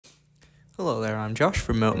Hello there, I'm Josh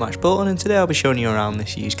from Motor Match Bolton, and today I'll be showing you around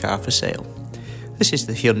this used car for sale. This is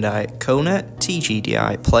the Hyundai KONA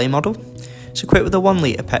T-GDi Play model. It's equipped with a 1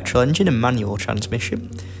 litre petrol engine and manual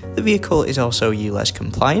transmission. The vehicle is also ULEZ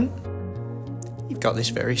Compliant. You've got this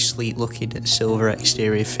very sleek looking silver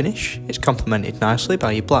exterior finish. It's complemented nicely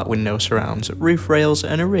by your black window surrounds, roof rails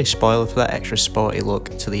and a rear spoiler for that extra sporty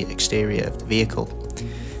look to the exterior of the vehicle.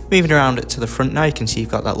 Moving around to the front now, you can see you've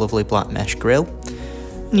got that lovely black mesh grille,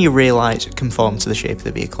 and your rear lights conform to the shape of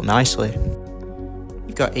the vehicle nicely.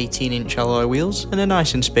 You've got 18-inch alloy wheels and a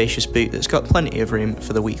nice and spacious boot that's got plenty of room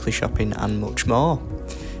for the weekly shopping and much more.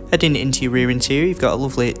 Heading into your rear interior, you've got a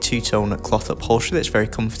lovely two-tone cloth upholstery that's very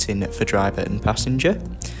comforting for driver and passenger.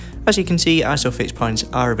 As you can see, ISOFIX Points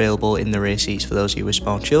are available in the rear seats for those of you with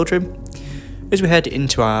small children. As we head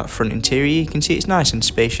into our front interior, you can see it's nice and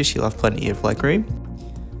spacious, you'll have plenty of legroom,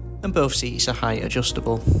 and both seats are height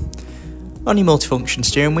adjustable. On your multifunction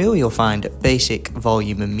steering wheel, you'll find basic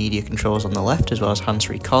volume and media controls on the left, as well as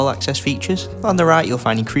hands-free call access features. On the right, you'll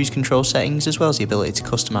find your cruise control settings, as well as the ability to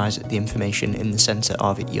customise the information in the centre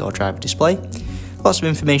of your driver display. Lots of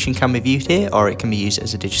information can be viewed here, or it can be used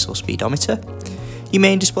as a digital speedometer. Your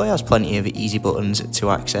main display has plenty of easy buttons to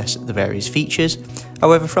access the various features.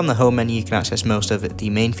 However, from the home menu, you can access most of the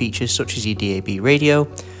main features, such as your DAB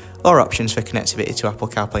radio, or options for connectivity to Apple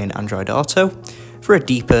CarPlay and Android Auto. For a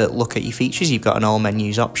deeper look at your features, you've got an all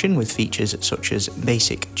menus option with features such as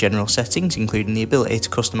basic general settings, including the ability to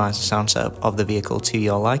customise the sound setup of the vehicle to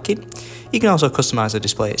your liking. You can also customise the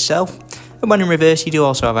display itself, and when in reverse you do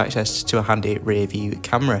also have access to a handy rear view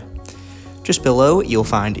camera. Just below you'll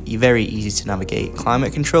find your very easy to navigate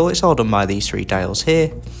climate control. It's all done by these three dials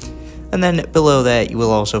here. And then below there you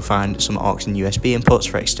will also find some aux and USB inputs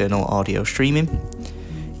for external audio streaming.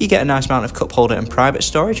 You get a nice amount of cup holder and private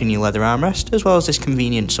storage in your leather armrest, as well as this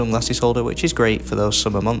convenient sunglasses holder, which is great for those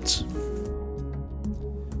summer months.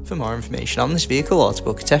 For more information on this vehicle or to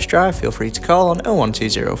book a test drive, feel free to call on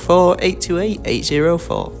 01204 828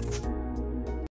 804.